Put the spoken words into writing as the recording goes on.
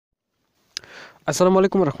আসসালামু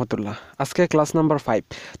আলাইকুম রহমতুল্লাহ। আজকে ক্লাস নাম্বার 5।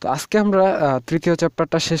 তো আজকে আমরা তৃতীয়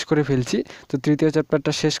চ্যাপ্টারটা শেষ করে ফেলছি। তো তৃতীয়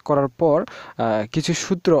চ্যাপ্টারটা শেষ করার পর কিছু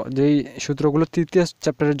সূত্র, যেই সূত্রগুলো তৃতীয়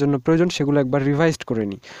চ্যাপ্টারের জন্য প্রয়োজন, সেগুলো একবার রিভাইজড করে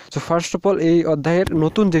নিই। সো ফার্স্ট অফ অল, এই অধ্যায়ের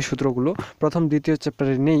নতুন যে সূত্রগুলো প্রথম দ্বিতীয়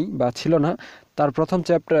চ্যাপ্টারে নেই বা ছিল না, তার প্রথম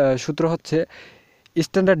সূত্র হচ্ছে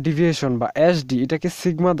স্ট্যান্ডার্ড ডিভিয়েশন বা এসডি। এটাকে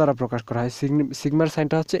সিগমা দ্বারা প্রকাশ করা হয়। সিগমার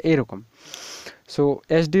সাইনটা হচ্ছে এইরকম। সো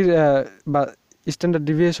এসডির বা স্ট্যান্ডার্ড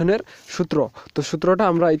ডিভিয়েশনের সূত্র, তো সূত্রটা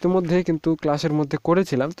আমরা ইতিমধ্যে কিন্তু ক্লাসের মধ্যে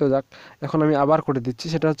করেছিলাম। তো যাক, এখন আমি আবার করে দিচ্ছি।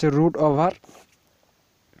 সেটা হচ্ছে root over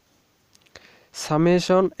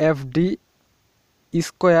summation F D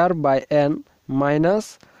square by N minus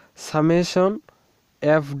summation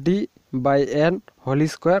F D by N whole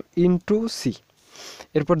square into C.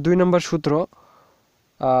 এরপর 2 নম্বর সূত্র,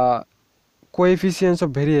 কোএফিসিয়েন্স অফ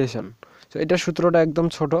ভেরিয়েশন। তো এটার সূত্রটা একদম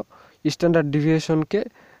ছোট। স্ট্যান্ডার্ড ডিভিয়েশনকে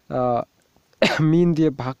মিন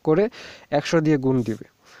দিয়ে ভাগ করে 100 দিয়ে গুণ দিবে।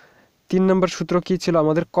 3 নম্বর সূত্র কি ছিল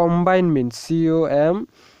আমাদের? কম্বাইন মিন,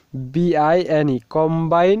 COMBINE,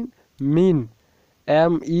 কম্বাইন মিন,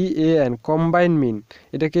 MEAN, কম্বাইন মিন।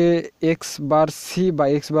 এটাকে এক্স বার সি বা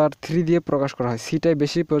এক্স বার 3 দিয়ে প্রকাশ করা হয়। সিটাই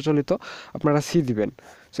বেশি প্রচলিত, আপনারা সি দিবেন।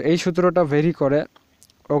 সো এই সূত্রটা ভেরি করে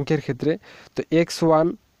অঙ্কের ক্ষেত্রে। তো x1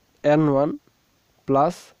 n1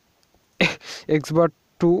 plus x bar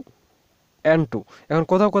 2 n2। এখন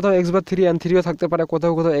কোথাও কোথাও এক্স বার 3 n3ও থাকতে পারে,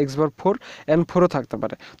 কোথাও কোথাও এক্স বার 4 n4ও থাকতে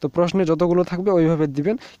পারে। তো প্রশ্নে যতগুলো থাকবে ওইভাবে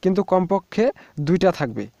দিবেন, কিন্তু কমপক্ষে 2টা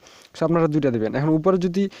থাকবে। সো আপনারা 2টা দিবেন। এখন উপরে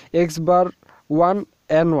যদি x bar 1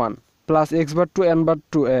 n1 plus x bar 2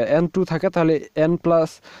 n2 থাকে, তাহলে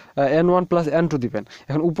n1 প্লাস n2 দিবেন।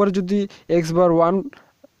 এখন উপরে যদি x bar 1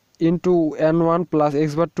 into n1 plus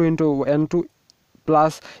x bar 2 into n2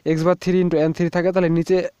 plus x bar 3 into n3 থাকে, তাহলে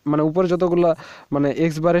নিচে মানে উপরে যতগুলো মানে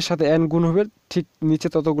এক্স বারের সাথে n গুণ হবে, ঠিক নিচে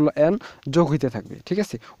ততগুলো n যোগ হইতে থাকবে। ঠিক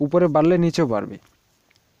আছে, উপরে বাড়লে নিচেও বাড়বে।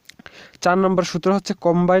 4 নম্বর সূত্র হচ্ছে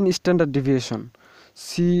combine standard deviation,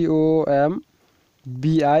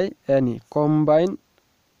 COMBINE, combine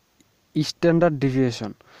standard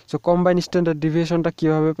deviation. So combine standard ডিভিয়েশনটা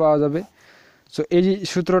কীভাবে পাওয়া যাবে? সো এই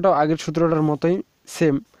সূত্রটাও আগের সূত্রটার মতোই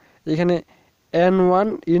সেম। এখানে n1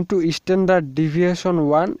 ইন্টু স্ট্যান্ডার্ড ডিভিয়েশন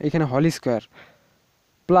 1, এখানে হল square,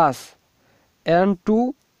 plus n2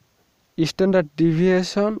 standard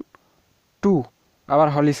deviation 2 আবার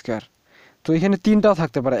হল স্কোয়ার। তো এখানে 3টাও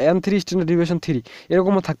থাকতে পারে, n3 স্ট্যান্ডার্ড ডিভিয়েশন 3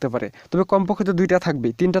 এরকমও থাকতে পারে। তবে কমপক্ষে তো 2টা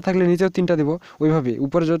থাকবেই। 3টা থাকলে নিচেও 3টা দেবো, ওইভাবে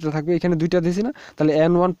উপরে যত থাকবে। এখানে 2টা দিয়েছি না, তাহলে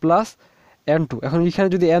n1 প্লাস n2। এখন এখানে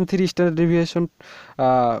যদি n3 স্ট্যান্ডার্ড ডিভিয়েশন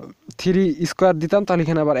 3 স্কোয়ার দিতাম, তাহলে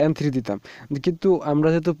এখানে আবার n3 দিতাম। কিন্তু আমরা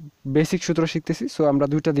যেহেতু বেসিক সূত্র শিখতেছি, সো আমরা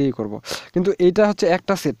 2টা দিয়েই করব। কিন্তু এইটা হচ্ছে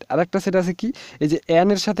একটা সেট। আর একটা সেট আছে কি, এই যে n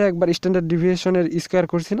এর সাথে একবার স্ট্যান্ডার্ড ডিভিয়েশনের স্কোয়ার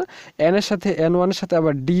করছি না, n এর সাথে n1 এর সাথে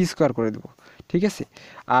আবার ডি স্কোয়ার করে দেবো। ঠিক আছে,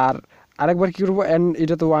 আর আরেকবার কী করবো,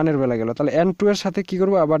 এটা তো 1 এর বেলা গেল, তাহলে n2 এর সাথে কী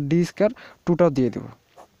করবো, আবার ডি স্কোয়ার 2টাও দিয়ে দেবো।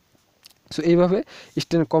 সো এইভাবে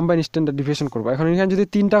কম্বাইন স্ট্যান্ডার্ড ডিভিয়েশন করবো। এখন এখানে যদি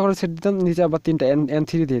 3টা করে সেট দিতাম, নিচে আবার 3টা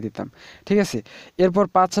n3 দিয়ে দিতাম। ঠিক আছে, এরপর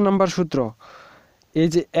 5 নম্বর সূত্র, এই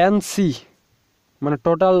যে NC মানে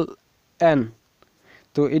টোটাল n।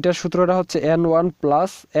 তো এটার সূত্রটা হচ্ছে n1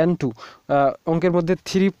 প্লাস n2। অঙ্কের মধ্যে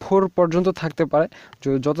 3, 4 পর্যন্ত থাকতে পারে,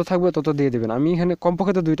 যত থাকবে তত দিয়ে দেবেন। আমি এখানে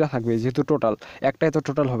কমপক্ষে তো 2টা থাকবে, যেহেতু টোটাল, একটাই তো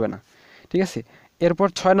টোটাল হবে না। ঠিক আছে, এরপর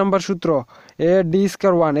 6 নম্বর সূত্র, ডি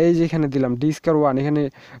স্কোয়ার 1, এই যে এখানে দিলাম ডি স্কোয়ার 1, এখানে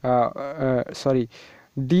সরি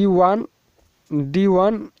ডি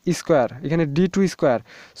ওয়ান স্কোয়ার, এখানে ডি2 square.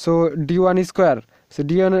 So D one square, so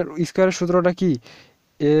D one স্কোয়ারের সূত্রটা কি,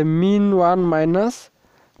 মিন 1 মাইনাস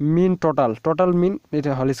মিন টোটাল মিন,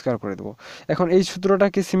 এটা হল স্কোয়ার করে দেবো। এখন এই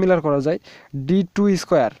সূত্রটাকে সিমিলার করা যায়, ডি2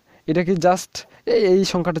 স্কোয়ার, এটাকে জাস্ট এই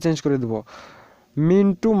সংখ্যাটা চেঞ্জ করে দেবো, মিন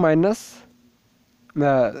 2 মাইনাস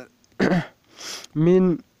মিন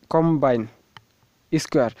কম্বাইন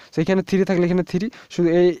স্কোয়ার। সো এখানে 3 থাকলে এখানে 3, শুধু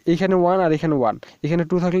এইখানে 1 আর এখানে 1, এখানে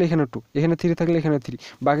 2 থাকলে এখানে 2, এখানে 3 থাকলে এখানে 3,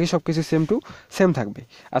 বাকি সব কিছু সেম টু সেম থাকবে।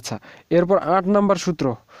 আচ্ছা, এরপর 8 নম্বর সূত্র।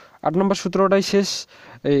 8 নম্বর সূত্রটাই শেষ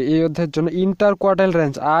এই অধ্যায়ের জন্য। Inter quartile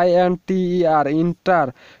range, INTER, inter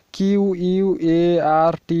QUARTILE,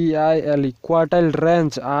 quartile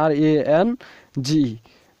range RANGE।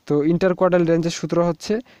 তো ইন্টার কোয়ার্টাইল রেঞ্জের সূত্র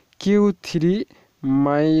হচ্ছে Q3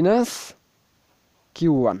 মাইনাস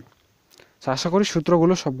Q1। আশা করি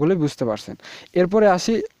সূত্রগুলো সবগুলোই বুঝতে পারছেন। এরপরে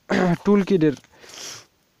আসি টুল কিটের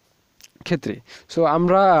ক্ষেত্রে। সো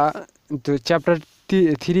আমরা তো চ্যাপ্টার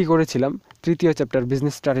 3 করেছিলাম, তৃতীয় চ্যাপ্টার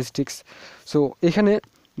বিজনেস স্ট্যাটিস্টিক্স। সো এখানে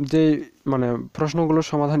যে মানে প্রশ্নগুলোর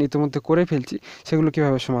সমাধান ইতিমধ্যে করে ফেলছি, সেগুলো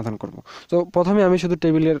কীভাবে সমাধান করব। তো প্রথমে আমি শুধু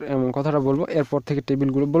টেবিলের কথাটা বলবো, এরপর থেকে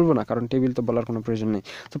টেবিলগুলো বলবো না, কারণ টেবিল তো বলার কোনো প্রয়োজন নেই।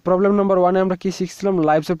 তো প্রবলেম নাম্বার 1-এ আমরা কী শিখছিলাম,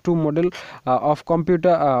 lives of two model of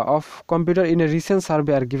computer in a recent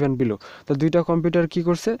survey are given below. তো দুইটা কম্পিউটার কী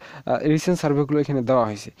করছে, রিসেন্ট সার্ভেগুলো এখানে দেওয়া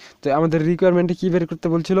হয়েছে। তো আমাদের রিকোয়ারমেন্টে কী বের করতে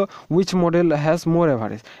বলছিল, which model has more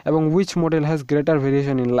average এবং which model has greater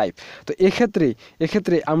variation in life. তো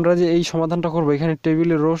এক্ষেত্রে আমরা যে এই সমাধানটা করব, এখানে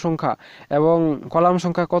টেবিলের রো সংখ্যা এবং কলাম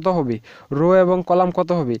সংখ্যা কত হবে, রো এবং কলাম কত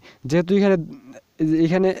হবে, যেহেতু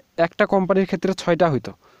এখানে একটা কোম্পানির ক্ষেত্রে 6টা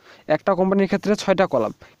হইতো, একটা কোম্পানির ক্ষেত্রে 6টা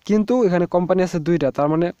কলাম, কিন্তু এখানে কোম্পানি আছে 2টা, তার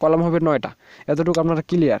মানে কলাম হবে 9টা। এতটুকু আপনারা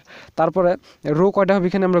ক্লিয়ার। তারপরে রো কয়টা হবে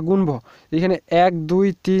এখানে আমরা গুনবো, এখানে 1 2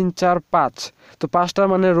 3 4 5, তো 5টার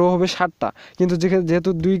মানে রো হবে 7টা, কিন্তু যেহেতু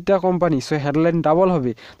 2টা কোম্পানি, সো হেডলাইন ডাবল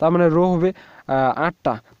হবে, তার মানে রো হবে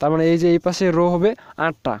 8টা, তার মানে এই যে এই পাশে রো হবে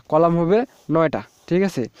 8টা, কলাম হবে 9টা। ঠিক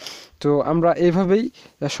আছে, তো আমরা এইভাবেই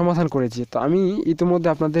সমাধান করেছি। তো আমি ইতিমধ্যে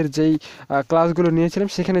আপনাদের যেই ক্লাসগুলো নিয়েছিলাম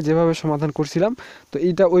সেখানে যেভাবে সমাধান করছিলাম, তো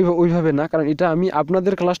এইটা ওইভাবে না, কারণ এটা আমি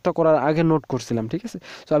আপনাদের ক্লাসটা করার আগে নোট করছিলাম। ঠিক আছে,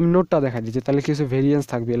 তো আমি নোটটা দেখা দিচ্ছি, তাহলে কিছু ভেরিয়েন্স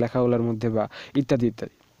থাকবে লেখাগুলোর মধ্যে বা ইত্যাদি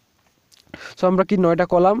ইত্যাদি। সো আমরা কি 9টা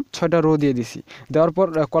কলাম 6টা রো দিয়ে দিছি। দেওয়ার পর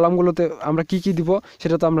কলামগুলোতে আমরা কি দিব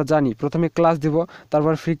সেটা তো আমরা জানি। প্রথমে ক্লাস দিব,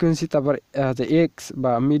 তারপর ফ্রিকোয়েন্সি, তারপর এক্স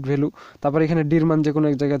বা মিড ভ্যালু, তারপর এখানে ডির মান যে কোনো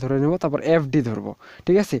এক জায়গায় ধরে নেব, তারপর এফডি ধরবো।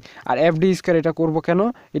 ঠিক আছে, আর এফডি স্কোয়ার এটা করব কেন,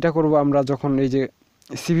 এটা করব আমরা যখন এই যে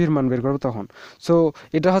সিভির মান বের করবো তখন। সো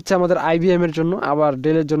এটা হচ্ছে আমাদের আইবিএম এর জন্য। আবার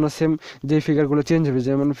ডেলের জন্য সেম, যে ফিগারগুলো চেঞ্জ হবে,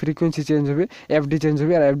 যেমন ফ্রিকোয়েন্সি চেঞ্জ হবে, এফডি চেঞ্জ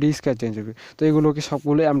হবে আর এফডি স্কোয়ার চেঞ্জ হবে। তো এগুলোকে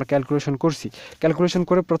সবগুলোই আমরা ক্যালকুলেশন করছি। ক্যালকুলেশন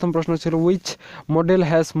করে প্রথম প্রশ্ন ছিল which model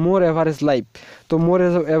has more average life. তো মোর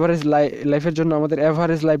অ্যাভারেজ লাইফের জন্য আমাদের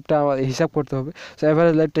অ্যাভারেজ লাইফটা হিসাব করতে হবে। সো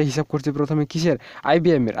অ্যাভারেজ লাইফটা হিসাব করছি প্রথমে কিসের,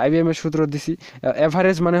 আইবিএম এর সূত্র দিছি।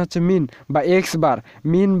 অ্যাভারেজ মানে হচ্ছে মিন বা এক্স বার,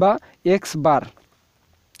 মিন বা এক্স বার।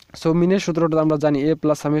 সো মিনের সূত্রটা আমরা জানি, এ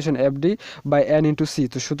plus summation F D by N into C.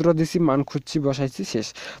 তো সূত্র দিছি, মান খুঁজছি, বসাইছি, শেষ।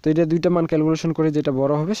 তো এটা দুইটা মান ক্যালকুলেশন করে যেটা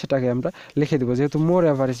বড় হবে সেটাকে আমরা লিখে দেবো, যেহেতু মোর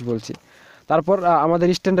অ্যাভারেজ বলছি। তারপর আমাদের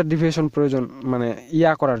স্ট্যান্ডার্ড ডিভিয়েশন প্রয়োজন, মানে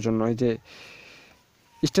করার জন্য, এই যে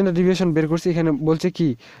স্ট্যান্ডার্ড ডিভিয়েশন বের করছি। এখানে বলছে কি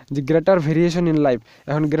যে গ্রেটার ভেরিয়েশন ইন লাইফ।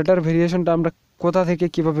 এখন গ্রেটার ভেরিয়েশনটা আমরা কোথা থেকে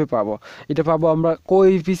কিভাবে পাবো, এটা পাবো আমরা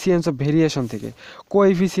কোএফিসিয়েন্স অফ ভেরিয়েশন থেকে।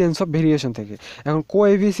 এখন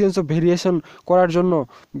কোএফিসিয়েন্স অফ ভেরিয়েশন করার জন্য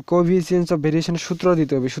কোএফিসিয়েন্স অফ ভেরিয়েশনের সূত্র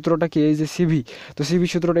দিতে হবে। সূত্রটা কি, এই যে সিভি। তো সিভি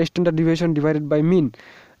সূত্রটা standard deviation divided by mean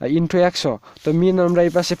into 100। তো মিন আমরা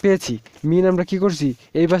এই পাশে পেয়েছি, মিন আমরা কি করছি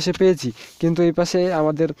এই পাশে পেয়েছি, কিন্তু এই পাশে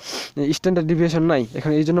আমাদের স্ট্যান্ডার্ড ডিভিয়েশন নাই।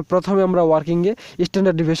 এখন এই জন্য প্রথমে আমরা ওয়ার্কিংয়ে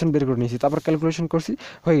স্ট্যান্ডার্ড ডিভিয়েশন বের করে নিয়েছি, তারপর ক্যালকুলেশন করছি,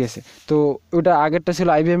 হয়ে গেছে। তো ওটা আগেরটা ছিল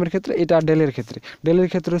আইবিএম এর ক্ষেত্রে, এটা ডেলের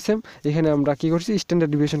ক্ষেত্রে সেম। এখানে আমরা কি করছি,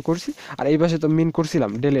 স্ট্যান্ডার্ড ডিভিয়েশন করছি, আর এই পাশে তো মিন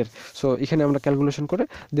করছিলাম ডেলের। সো এখানে আমরা ক্যালকুলেশন করে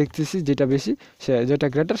দেখতেছি যেটা বেশি, যেটা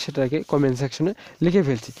গ্রেটার সেটাকে কমেন্ট সেকশনে লিখে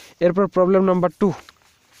ফেলছি। এরপর প্রবলেম নাম্বার 2।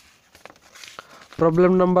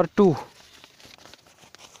 প্রবলেম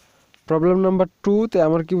নাম্বার 2-তে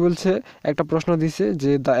আমার কি বলছে, একটা প্রশ্ন দিছে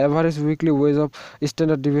যে the average weekly ways of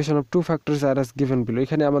standard deviation of two factors R S given below.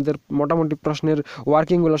 এখানে আমাদের মোটামুটি প্রশ্নের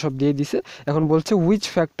ওয়ার্কিংগুলো সব দিয়ে দিছে। এখন বলছে which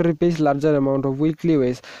factory page larger amount of weekly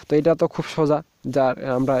wedge. তো এটা তো খুব সোজা, যার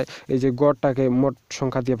আমরা এই যে গড়টাকে মোট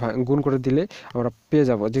সংখ্যা দিয়ে গুণ করে দিলে আমরা পেয়ে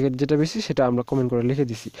যাব, যেটা বেশি সেটা আমরা কমেন্ট করে লিখে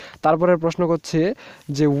দিছি। তারপরে প্রশ্ন করছে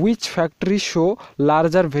যে which factory show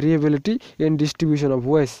larger variability in distribution of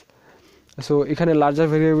wedge. So এখানে লার্জার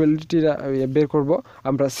ভেরিয়েবিলিটিটা বের করব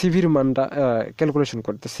আমরা সিভির মানটা ক্যালকুলেশন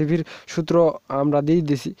করতে। সিভির সূত্র আমরা দিয়ে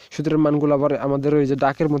দিছি, সূত্রের মানগুলো আবার আমাদের ওই যে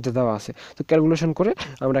ডাকের মধ্যে দেওয়া আছে। তো ক্যালকুলেশন করে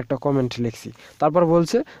আমরা একটা কমেন্ট লিখছি। তারপর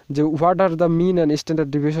বলছে যে what are the mean and standard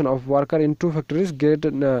deviation of worker in two factories gate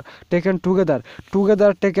taken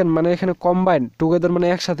together taken মানে এখানে কম্বাইন, টুগেদার মানে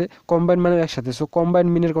একসাথে, কম্বাইন মানে একসাথে। সো কম্বাইন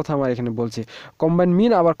মিনের কথা আমার এখানে বলছে, কম্বাইন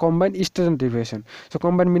মিন আবার combine standard deviation. So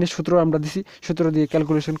combine মিনের সূত্র আমরা দিছি, সূত্র দিয়ে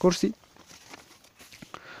ক্যালকুলেশন করছি।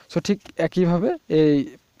 সো ঠিক একইভাবে এই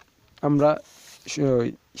আমরা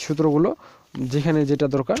সূত্রগুলো যেখানে যেটা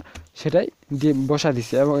দরকার সেটাই দিয়ে বসা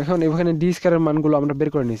দিছি, এবং এখন এখানে ডি স্কয়ারের মানগুলো আমরা বের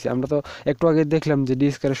করে নিয়েছি। আমরা তো একটু আগে দেখলাম যে ডি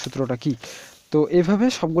স্কয়ারের সূত্রটা কি। তো এইভাবে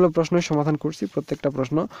সবগুলো প্রশ্নের সমাধান করছি, প্রত্যেকটা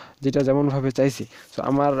প্রশ্ন যেটা যেমনভাবে চাইছি। সো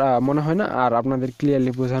আমার মনে হয় না আর আপনাদের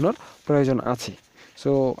ক্লিয়ারলি বোঝানোর প্রয়োজন আছে।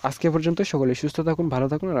 সো আজকে পর্যন্ত সকলে সুস্থ থাকুন, ভালো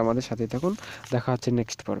থাকুন আর আমাদের সাথেই থাকুন। দেখা হচ্ছে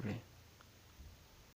নেক্সট পর্বে।